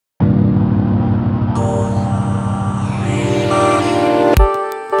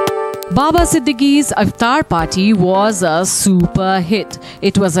Baba Siddiqui's iftar party was a super hit.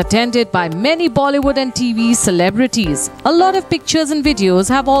 It was attended by many Bollywood and TV celebrities. A lot of pictures and videos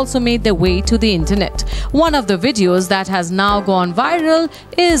have also made their way to the internet. One of the videos that has now gone viral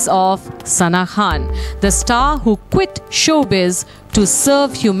is of Sana Khan. The star who quit showbiz to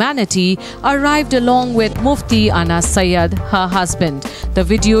serve humanity arrived along with Mufti Anas Syed, her husband. The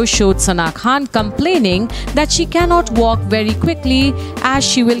video showed Sana Khan complaining that she cannot walk very quickly as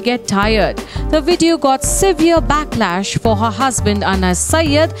she will get tired. The video got severe backlash for her husband Anas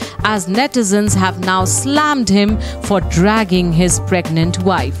Syed, as netizens have now slammed him for dragging his pregnant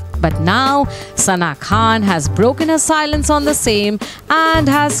wife. But now, Sana Khan has broken her silence on the same and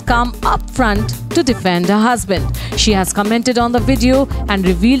has come up front to defend her husband. She has commented on the video and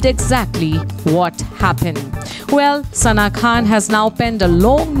revealed exactly what happened. Well, Sana Khan has now penned a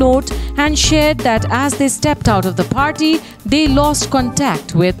long note and shared that as they stepped out of the party, they lost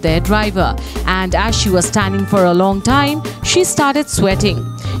contact with their driver. And as she was standing for a long time, she started sweating.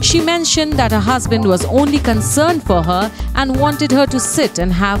 She mentioned that her husband was only concerned for her and wanted her to sit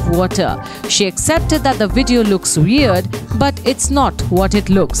and have water. She accepted that the video looks weird, but it's not what it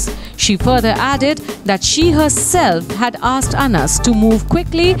looks. She further added that she herself had asked Anas to move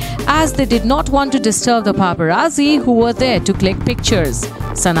quickly as they did not want to disturb the paparazzi who were there to click pictures.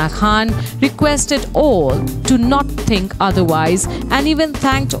 Sana Khan requested all to not think otherwise and even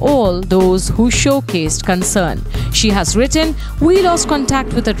thanked all those who showcased concern. She has written, "We lost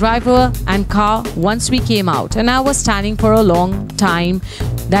contact with the driver and car once we came out, and I was standing for a long time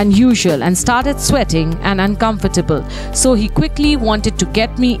than usual and started sweating and uncomfortable. So he quickly wanted to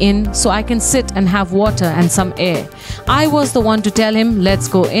get me in so I can sit and have water and some air. I was the one to tell him, let's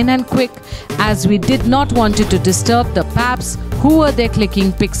go in and quick, as we did not want to disturb the paps who were there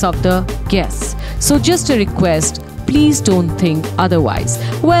clicking pics of the guests. So just a request, please don't think otherwise."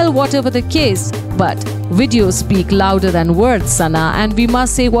 Well, whatever the case, but videos speak louder than words, Sana, and we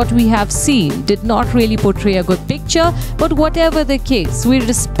must say what we have seen did not really portray a good picture. But whatever the case, we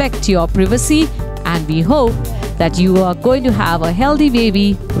respect your privacy and we hope that you are going to have a healthy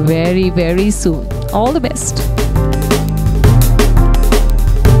baby very, very soon. All the best.